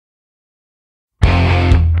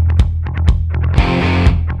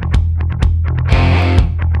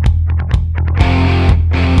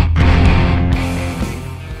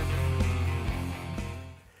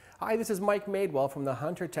Hi, this is Mike Madewell from the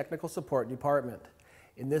Hunter Technical Support Department.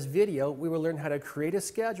 In this video, we will learn how to create a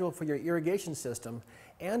schedule for your irrigation system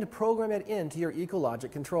and program it into your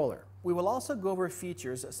Ecologic controller. We will also go over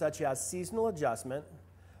features such as seasonal adjustment,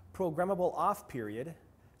 programmable off period,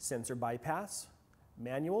 sensor bypass,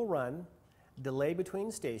 manual run, delay between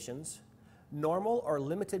stations, normal or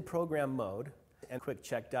limited program mode, and quick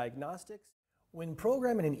check diagnostics. When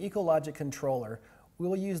programming an Ecologic controller, we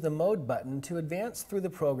will use the mode button to advance through the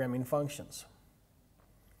programming functions.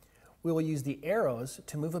 We will use the arrows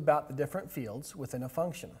to move about the different fields within a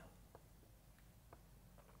function,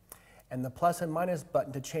 and the plus and minus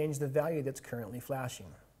button to change the value that's currently flashing.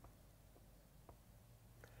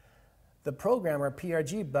 The program or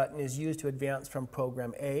PRG button is used to advance from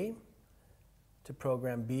program A to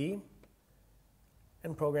program B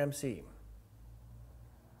and program C.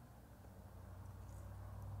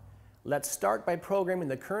 Let's start by programming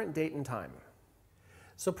the current date and time.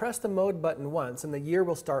 So press the mode button once and the year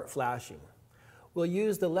will start flashing. We'll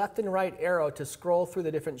use the left and right arrow to scroll through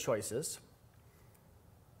the different choices.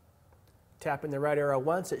 Tapping the right arrow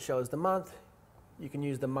once, it shows the month. You can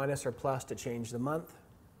use the minus or plus to change the month.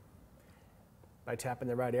 By tapping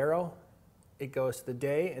the right arrow, it goes to the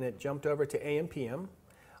day and it jumped over to AM PM.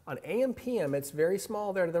 On AM PM, it's very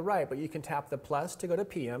small there to the right, but you can tap the plus to go to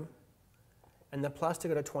PM and the plus to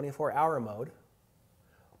go to 24-hour mode,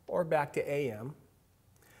 or back to AM.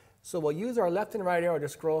 So we'll use our left and right arrow to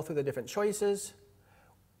scroll through the different choices.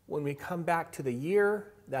 When we come back to the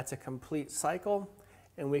year, that's a complete cycle,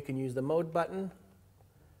 and we can use the mode button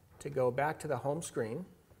to go back to the home screen,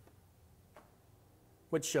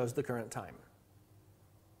 which shows the current time.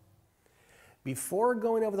 Before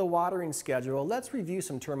going over the watering schedule, let's review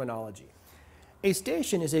some terminology. A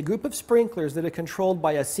station is a group of sprinklers that are controlled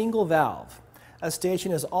by a single valve. A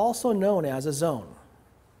station is also known as a zone.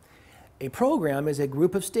 A program is a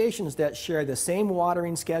group of stations that share the same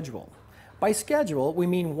watering schedule. By schedule, we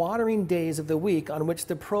mean watering days of the week on which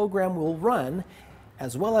the program will run,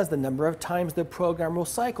 as well as the number of times the program will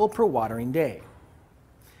cycle per watering day.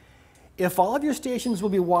 If all of your stations will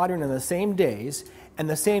be watering on the same days and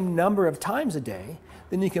the same number of times a day,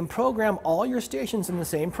 then you can program all your stations in the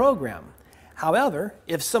same program. However,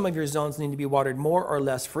 if some of your zones need to be watered more or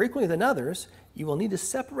less frequently than others, you will need to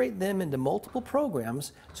separate them into multiple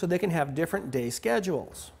programs so they can have different day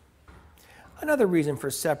schedules. Another reason for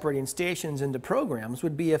separating stations into programs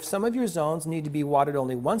would be if some of your zones need to be watered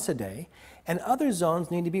only once a day and other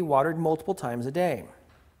zones need to be watered multiple times a day.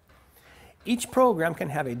 Each program can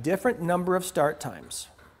have a different number of start times.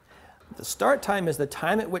 The start time is the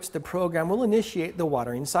time at which the program will initiate the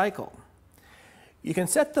watering cycle. You can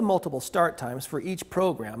set the multiple start times for each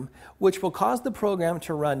program, which will cause the program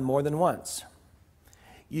to run more than once.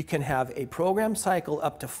 You can have a program cycle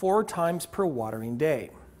up to 4 times per watering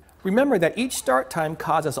day. Remember that each start time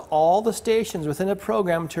causes all the stations within a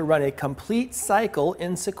program to run a complete cycle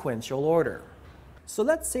in sequential order. So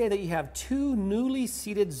let's say that you have 2 newly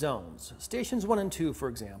seeded zones, stations 1 and 2 for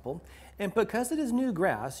example, and because it is new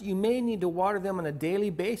grass, you may need to water them on a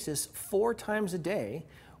daily basis 4 times a day,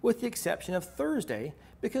 with the exception of Thursday,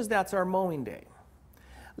 because that's our mowing day.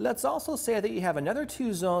 Let's also say that you have another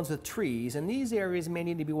 2 zones with trees, and these areas may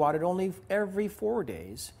need to be watered only every 4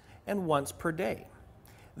 days and once per day.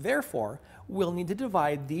 Therefore, we'll need to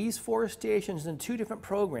divide these 4 stations into 2 different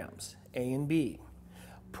programs, A and B.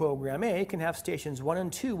 Program A can have stations 1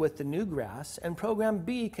 and 2 with the new grass, and Program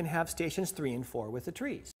B can have stations 3 and 4 with the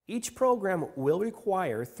trees. Each program will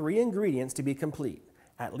require 3 ingredients to be complete: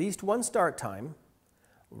 at least 1 start time,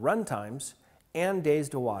 run times, and days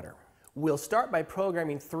to water. We'll start by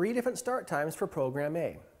programming 3 different start times for Program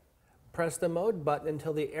A. Press the mode button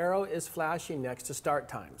until the arrow is flashing next to start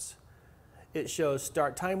times. It shows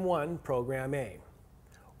start time 1, Program A.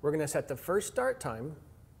 We're going to set the first start time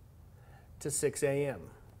to 6 a.m.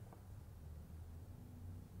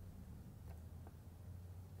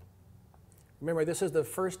 Remember, this is the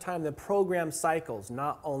first time the program cycles,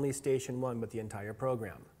 not only station 1, but the entire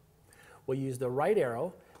program. We'll use the right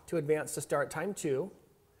arrow to advance to start time 2,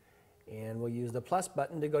 and we'll use the plus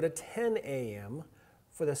button to go to 10 a.m.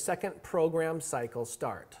 for the second program cycle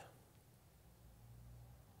start.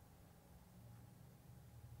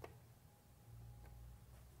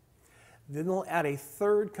 Then we'll add a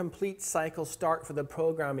 3rd complete cycle start for the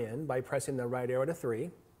program in by pressing the right arrow to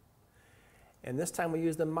 3. And this time we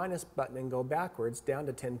use the minus button and go backwards down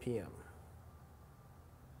to 10 p.m.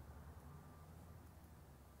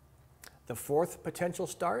 The 4th potential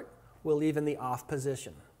start we'll leave in the off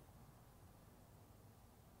position.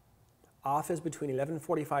 Off is between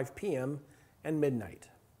 11:45 p.m. and midnight.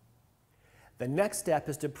 The next step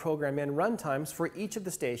is to program in runtimes for each of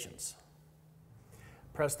the stations.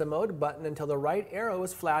 Press the mode button until the right arrow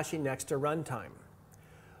is flashing next to runtime.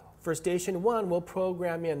 For station 1, we'll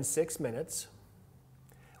program in 6 minutes.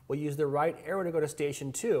 We'll use the right arrow to go to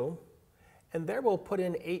station 2, and there we'll put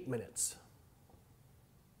in 8 minutes.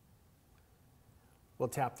 We'll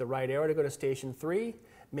tap the right arrow to go to station 3,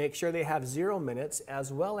 make sure they have 0 minutes,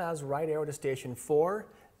 as well as right arrow to station 4,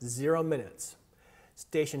 0 minutes.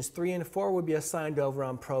 Stations 3 and 4 will be assigned over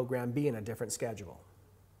on program B in a different schedule.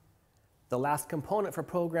 The last component for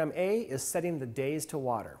program A is setting the days to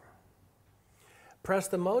water. Press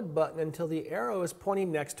the mode button until the arrow is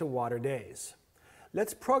pointing next to water days.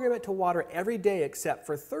 Let's program it to water every day except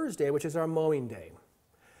for Thursday, which is our mowing day.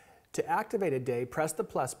 To activate a day, press the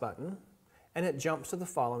plus button, and it jumps to the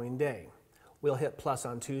following day. We'll hit plus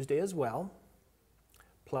on Tuesday as well,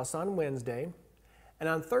 plus on Wednesday, and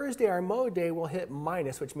on Thursday, our mow day, will hit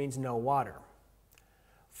minus, which means no water.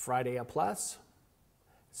 Friday a plus,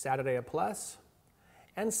 Saturday a plus,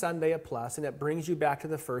 and Sunday a plus, and it brings you back to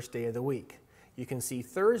the first day of the week. You can see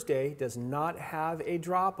Thursday does not have a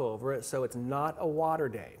drop over it, so it's not a water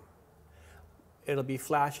day. It'll be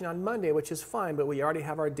flashing on Monday, which is fine, but we already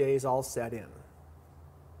have our days all set in.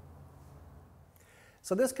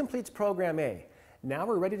 So this completes program A. Now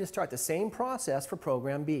we're ready to start the same process for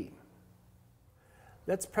program B.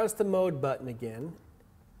 Let's press the mode button again,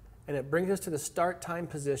 and it brings us to the start time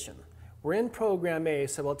position. We're in program A,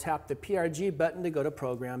 so we'll tap the PRG button to go to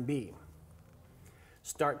program B.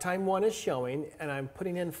 Start time 1 is showing, and I'm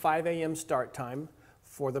putting in 5 a.m. start time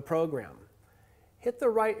for the program. Hit the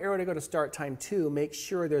right arrow to go to start time 2. Make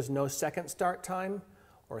sure there's no second start time,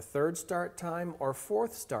 or third start time, or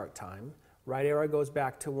fourth start time. Right arrow goes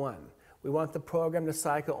back to 1. We want the program to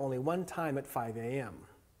cycle only one time at 5 a.m.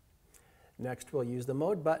 Next, we'll use the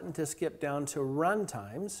mode button to skip down to run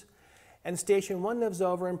times. And station 1 lives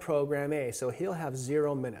over in program A, so he'll have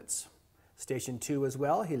 0 minutes. Station 2 as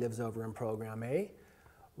well, he lives over in program A.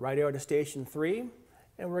 Right arrow to station 3,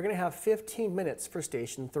 and we're going to have 15 minutes for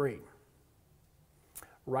station 3.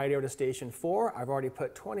 Right arrow to station 4, I've already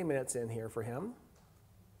put 20 minutes in here for him.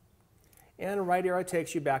 And right arrow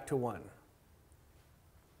takes you back to 1.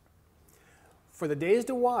 For the days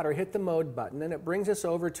to water, hit the mode button, and it brings us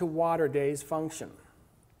over to water days function.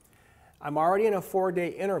 I'm already in a 4-day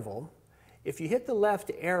interval. If you hit the left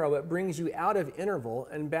arrow, it brings you out of interval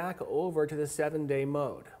and back over to the 7-day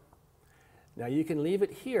mode. Now you can leave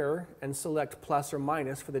it here and select plus or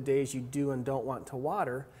minus for the days you do and don't want to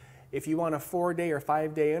water. If you want a 4-day or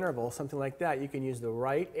 5-day interval, something like that, you can use the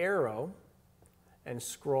right arrow and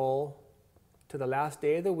scroll to the last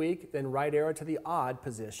day of the week, then right arrow to the odd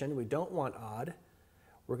position. We don't want odd.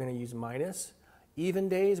 We're going to use minus. Even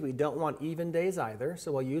days, we don't want even days either,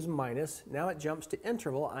 so we'll use minus. Now it jumps to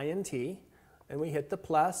interval, INT, and we hit the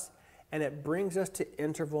plus, and it brings us to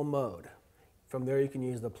interval mode. From there, you can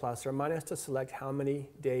use the plus or minus to select how many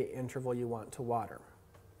day interval you want to water.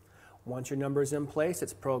 Once your number is in place,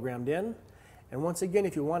 it's programmed in. And once again,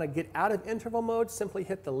 if you want to get out of interval mode, simply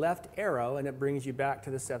hit the left arrow and it brings you back to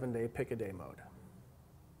the 7-day pick-a-day mode.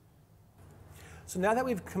 So now that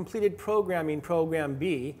we've completed programming program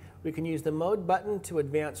B, we can use the mode button to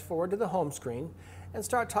advance forward to the home screen and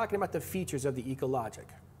start talking about the features of the ecologic.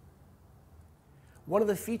 One of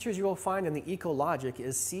the features you will find in the ecologic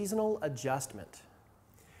is seasonal adjustment.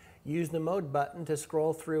 Use the mode button to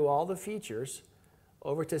scroll through all the features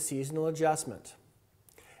over to seasonal adjustment.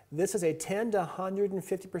 This is a 10 to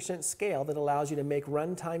 150% scale that allows you to make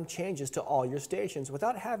runtime changes to all your stations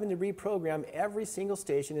without having to reprogram every single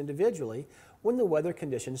station individually when the weather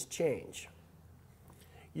conditions change.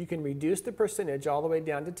 You can reduce the percentage all the way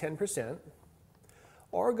down to 10%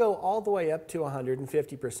 or go all the way up to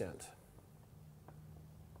 150%.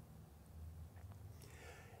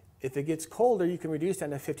 If it gets colder, you can reduce down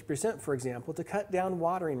to 50%, for example, to cut down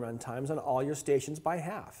watering run times on all your stations by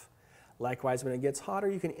half. Likewise, when it gets hotter,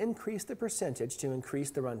 you can increase the percentage to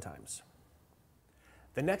increase the run times.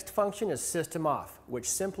 The next function is System Off, which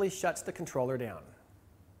simply shuts the controller down.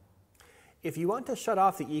 If you want to shut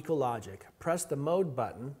off the ecologic, press the Mode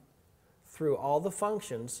button through all the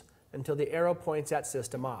functions until the arrow points at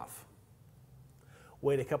System Off.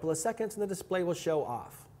 Wait a couple of seconds and the display will show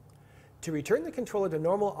off. To return the controller to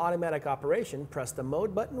normal automatic operation, press the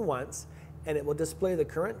Mode button once and it will display the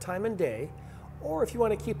current time and day, or if you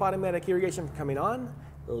want to keep automatic irrigation from coming on,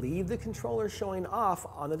 leave the controller showing off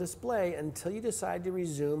on the display until you decide to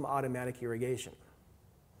resume automatic irrigation.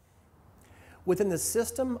 Within the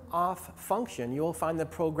System Off function, you will find the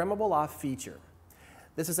Programmable Off feature.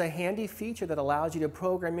 This is a handy feature that allows you to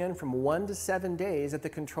program in from 1 to 7 days that the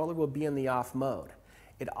controller will be in the off mode.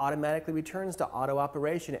 It automatically returns to auto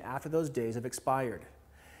operation after those days have expired.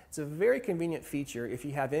 It's a very convenient feature if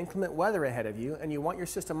you have inclement weather ahead of you and you want your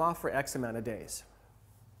system off for X amount of days.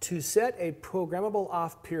 To set a programmable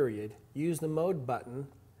off period, use the mode button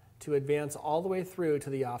to advance all the way through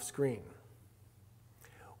to the off screen.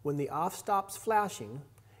 When the off stops flashing,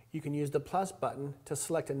 you can use the plus button to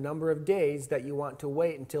select a number of days that you want to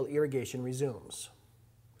wait until irrigation resumes.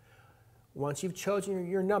 Once you've chosen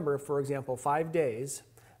your number, for example 5 days,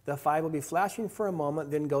 the 5 will be flashing for a moment,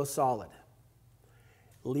 then go solid.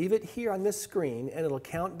 Leave it here on this screen and it'll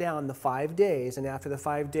count down the 5 days, and after the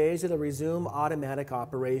 5 days it'll resume automatic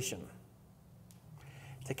operation.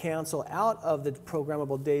 To cancel out of the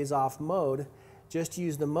programmable days off mode, just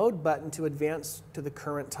use the mode button to advance to the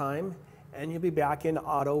current time and you'll be back in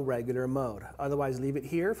auto regular mode. Otherwise, leave it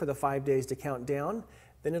here for the 5 days to count down,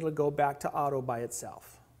 then it'll go back to auto by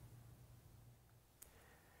itself.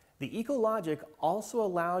 The EcoLogic also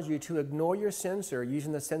allows you to ignore your sensor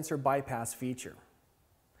using the sensor bypass feature.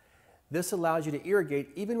 This allows you to irrigate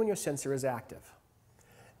even when your sensor is active.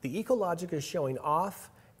 The EcoLogic is showing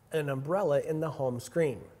off an umbrella in the home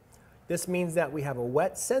screen. This means that we have a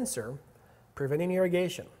wet sensor preventing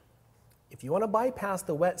irrigation. If you want to bypass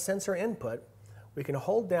the wet sensor input, we can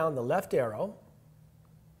hold down the left arrow.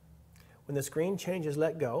 When the screen changes,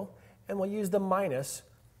 let go, and we'll use the minus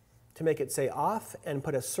to make it say off and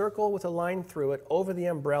put a circle with a line through it over the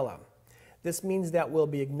umbrella. This means that we'll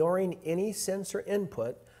be ignoring any sensor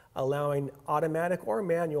input, allowing automatic or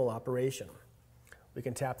manual operation. We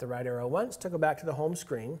can tap the right arrow once to go back to the home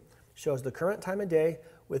screen. Shows the current time of day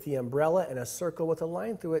with the umbrella and a circle with a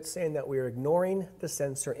line through it saying that we are ignoring the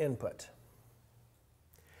sensor input.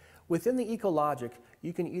 Within the EcoLogic,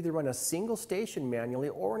 you can either run a single station manually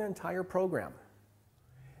or an entire program.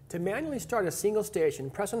 To manually start a single station,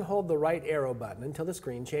 press and hold the right arrow button until the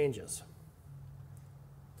screen changes.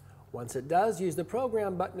 Once it does, use the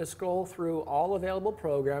program button to scroll through all available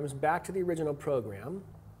programs back to the original program.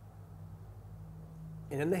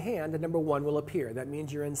 And in the hand, the number 1 will appear. That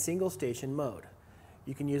means you're in single station mode.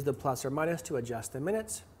 You can use the plus or minus to adjust the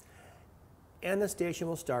minutes, and the station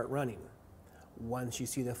will start running. Once you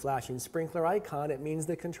see the flashing sprinkler icon, it means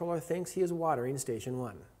the controller thinks he is watering station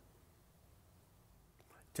 1.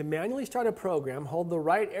 To manually start a program, hold the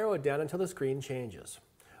right arrow down until the screen changes.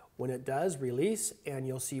 When it does, release, and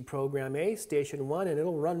you'll see program A, station 1, and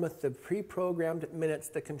it'll run with the pre-programmed minutes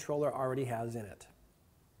the controller already has in it.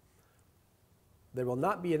 There will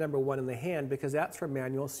not be a number 1 in the hand because that's for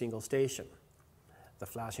manual single station. The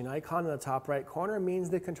flashing icon in the top right corner means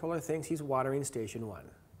the controller thinks he's watering station 1.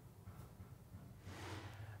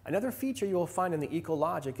 Another feature you will find in the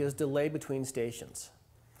EcoLogic is delay between stations.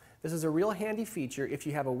 This is a real handy feature if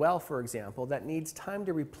you have a well, for example, that needs time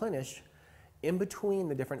to replenish in between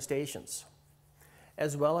the different stations.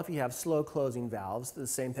 As well, if you have slow closing valves, the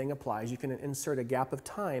same thing applies. You can insert a gap of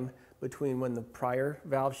time between when the prior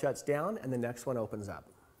valve shuts down and the next one opens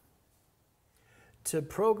up. To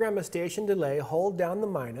program a station delay, hold down the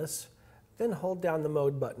minus, then hold down the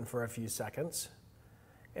mode button for a few seconds,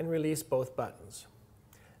 and release both buttons.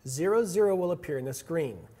 00 will appear in the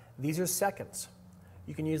screen. These are seconds.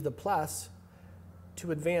 You can use the plus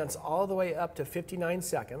to advance all the way up to 59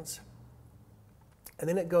 seconds, and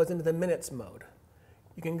then it goes into the minutes mode.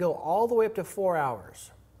 You can go all the way up to 4 hours.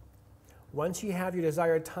 Once you have your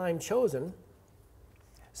desired time chosen,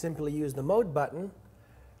 simply use the mode button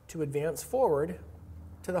to advance forward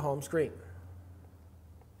to the home screen.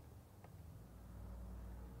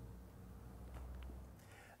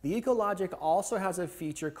 The EcoLogic also has a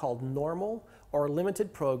feature called normal or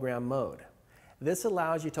limited program mode. This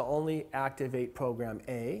allows you to only activate program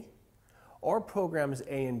A, or programs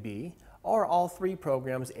A and B, or all 3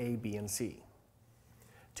 programs A, B, and C.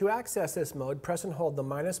 To access this mode, press and hold the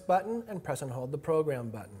minus button and press and hold the program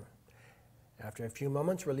button. After a few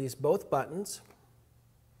moments, release both buttons,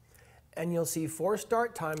 and you'll see 4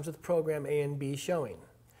 start times with program A and B showing.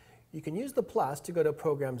 You can use the plus to go to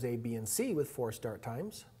programs A, B, and C with 4 start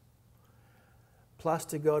times, plus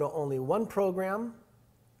to go to only 1 program,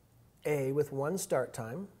 A, with 1 start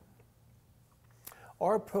time,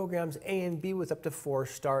 or programs A and B with up to 4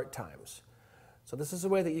 start times. So this is a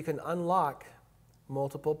way that you can unlock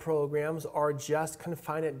multiple programs or just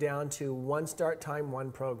confine it down to 1 start time,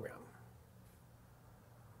 1 program.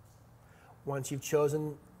 Once you've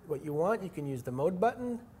chosen what you want, you can use the mode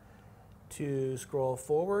button to scroll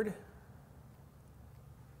forward,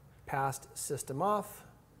 past system off,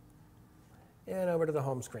 and over to the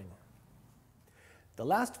home screen. The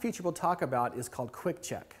last feature we'll talk about is called Quick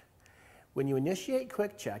Check. When you initiate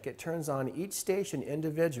Quick Check, it turns on each station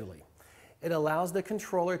individually. It allows the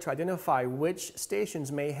controller to identify which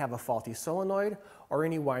stations may have a faulty solenoid or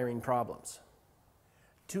any wiring problems.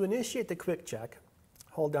 To initiate the quick check,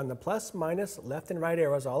 hold down the plus, minus, left and right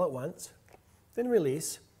arrows all at once, then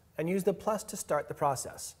release, and use the plus to start the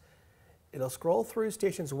process. It'll scroll through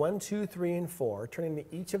stations 1, 2, 3, and 4, turning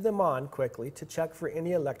each of them on quickly to check for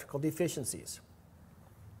any electrical deficiencies.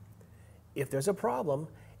 If there's a problem,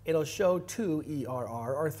 it'll show 2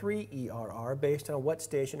 ERR or 3 ERR based on what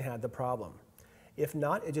station had the problem. If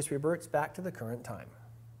not, it just reverts back to the current time.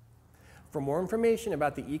 For more information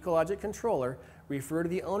about the Ecologic controller, refer to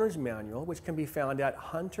the owner's manual, which can be found at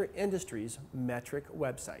Hunter Industries Metric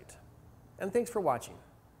website. And thanks for watching.